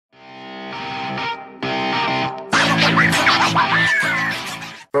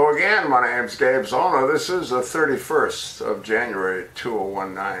again. My name's Gabe Zolna. This is the 31st of January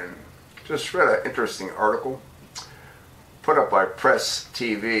 2019. Just read an interesting article put up by Press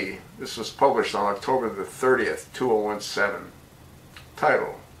TV. This was published on October the 30th, 2017.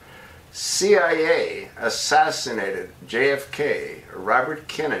 Title: CIA assassinated JFK, Robert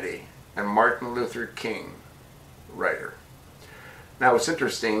Kennedy, and Martin Luther King. Writer. Now what's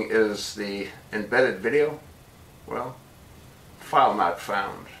interesting is the embedded video. Well, file not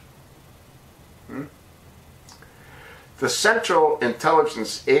found. The Central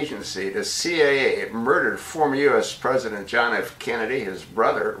Intelligence Agency, the CIA, murdered former U.S. President John F. Kennedy, his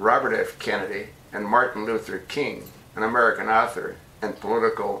brother Robert F. Kennedy, and Martin Luther King, an American author and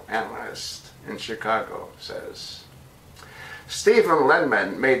political analyst in Chicago, says. Stephen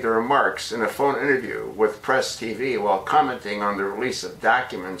Lenman made the remarks in a phone interview with Press TV while commenting on the release of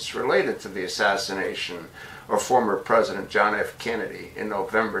documents related to the assassination of former President John F. Kennedy in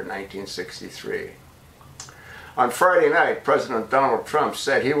November 1963. On Friday night, President Donald Trump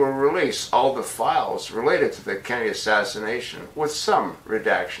said he will release all the files related to the Kennedy assassination, with some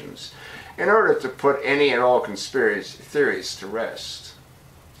redactions, in order to put any and all conspiracy theories to rest.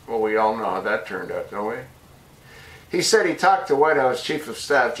 Well, we all know how that turned out, don't we? He said he talked to White House Chief of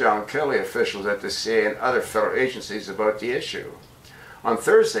Staff John Kelly, officials at the CIA, and other federal agencies about the issue. On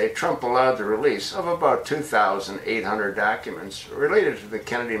Thursday, Trump allowed the release of about 2,800 documents related to the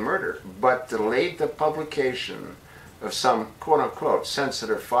Kennedy murder, but delayed the publication of some quote-unquote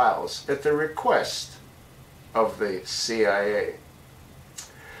sensitive files at the request of the CIA.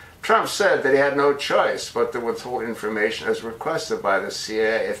 Trump said that he had no choice but to withhold information as requested by the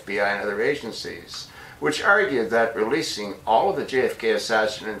CIA, FBI, and other agencies, which argued that releasing all of the JFK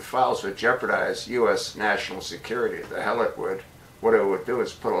assassination files would jeopardize U.S. national security. The hell it would. What it would do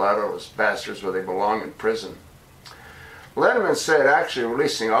is put a lot of those bastards where they belong, in prison. Lenman said actually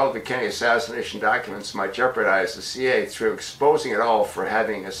releasing all of the Kennedy assassination documents might jeopardize the CIA through exposing it all for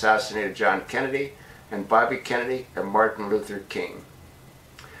having assassinated John Kennedy and Bobby Kennedy and Martin Luther King.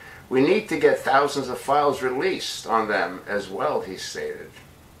 We need to get thousands of files released on them as well, he stated.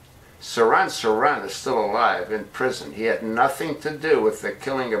 Sirhan Sirhan is still alive in prison. He had nothing to do with the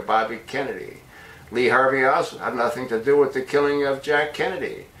killing of Bobby Kennedy. Lee Harvey Oswald had nothing to do with the killing of Jack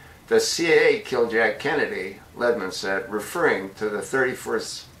Kennedy. The CIA killed Jack Kennedy, Ledman said, referring to the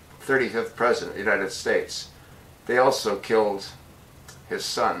 35th President of the United States. They also killed his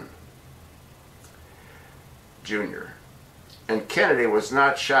son, Jr. And Kennedy was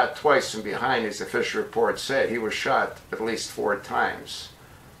not shot twice from behind, as official reports said. He was shot at least 4 times.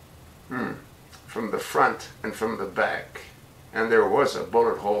 From the front and from the back. And there was a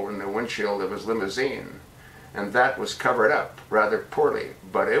bullet hole in the windshield of his limousine. And that was covered up rather poorly,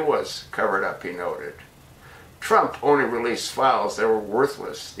 but it was covered up, he noted. Trump only released files that were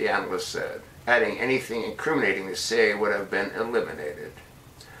worthless, the analyst said, adding anything incriminating the CIA would have been eliminated.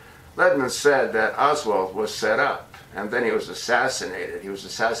 Ledman said that Oswald was set up, and then he was assassinated. He was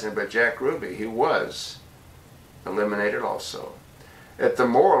assassinated by Jack Ruby. He was eliminated also. That the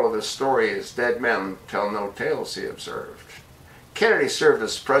moral of the story is dead men tell no tales, he observed. Kennedy served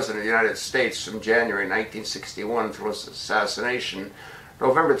as President of the United States from January 1961 until his assassination,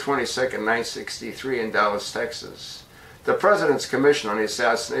 November 22, 1963, in Dallas, Texas. The President's Commission on the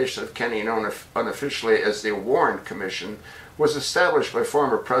Assassination of Kennedy, known unofficially as the Warren Commission, was established by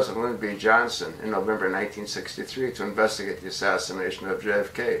former President Lyndon B. Johnson in November 1963 to investigate the assassination of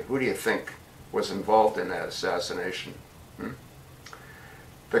JFK. Who do you think was involved in that assassination?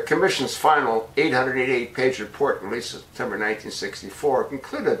 The Commission's final 888-page report, released in September 1964,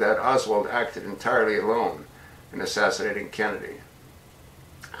 concluded that Oswald acted entirely alone in assassinating Kennedy.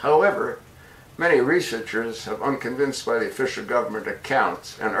 However, many researchers have unconvinced by the official government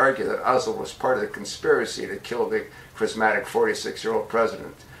account and argue that Oswald was part of the conspiracy to kill the charismatic 46-year-old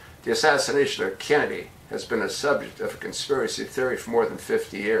president. The assassination of Kennedy has been a subject of a conspiracy theory for more than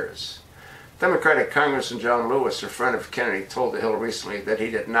 50 years. Democratic Congressman John Lewis, a friend of Kennedy, told The Hill recently that he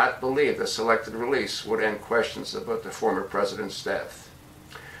did not believe the selected release would end questions about the former president's death.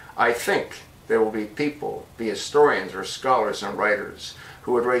 I think there will be people, be historians or scholars and writers,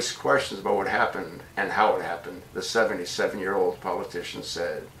 who would raise questions about what happened and how it happened, the 77-year-old politician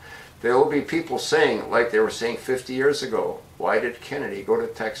said. There will be people saying, like they were saying 50 years ago, why did Kennedy go to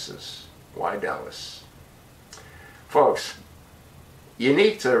Texas? Why Dallas? Folks, you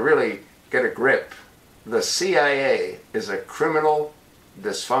need to really get a grip. The CIA is a criminal,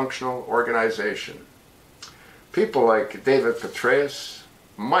 dysfunctional organization. People like David Petraeus,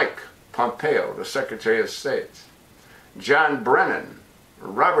 Mike Pompeo, the Secretary of State, John Brennan,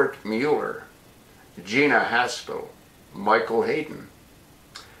 Robert Mueller, Gina Haspel, Michael Hayden.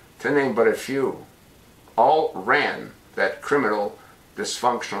 to name but a few, all ran that criminal,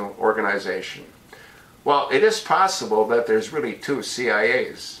 dysfunctional organization. Well, it is possible that there's really two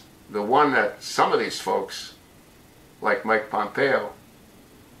CIAs. The one that some of these folks, like Mike Pompeo,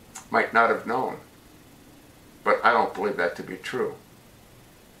 might not have known. But I don't believe that to be true.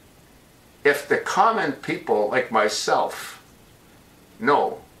 If the common people like myself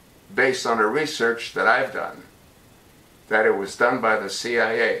know, based on the research that I've done, that it was done by the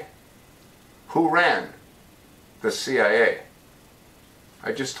CIA, who ran the CIA?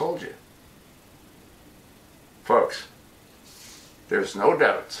 I just told you. Folks, there's no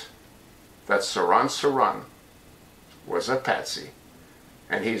doubt that Sirhan Sirhan was a patsy,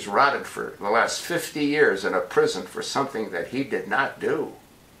 and he's rotted for the last 50 years in a prison for something that he did not do.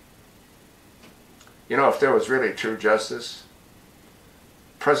 You know, if there was really true justice,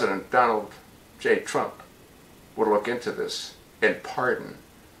 President Donald J. Trump would look into this and pardon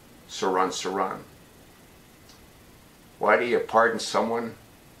Sirhan Sirhan. Why do you pardon someone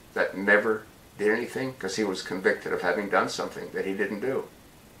that never did anything? Because he was convicted of having done something that he didn't do.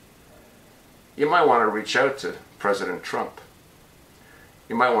 You might want to reach out to President Trump.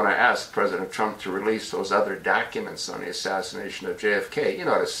 You might want to ask President Trump to release those other documents on the assassination of JFK. You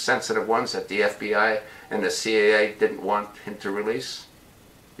know, the sensitive ones that the FBI and the CIA didn't want him to release.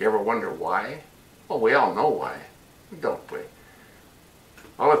 You ever wonder why? Well, we all know why, don't we?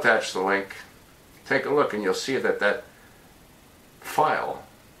 I'll attach the link. Take a look and you'll see that that file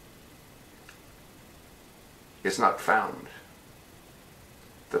is not found.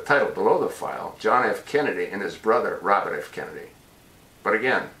 The title below the file, John F. Kennedy and his brother, Robert F. Kennedy. But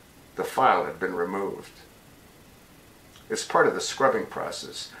again, the file had been removed. It's part of the scrubbing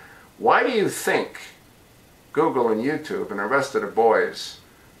process. Why do you think Google and YouTube and the rest of the boys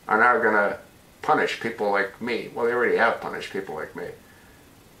are now going to punish people like me? Well, they already have punished people like me.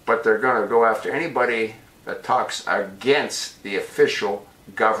 But they're going to go after anybody that talks against the official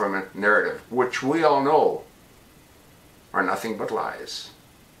government narrative, which we all know are nothing but lies.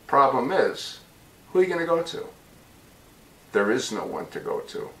 Problem is, who are you going to go to? There is no one to go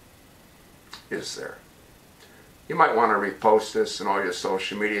to, is there? You might want to repost this in all your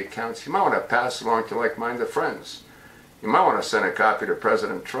social media accounts. You might want to pass it along to like-minded friends. You might want to send a copy to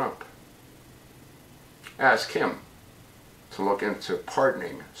President Trump. Ask him to look into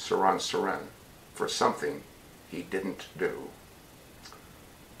pardoning Sirhan Sirhan for something he didn't do.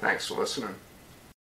 Thanks for listening.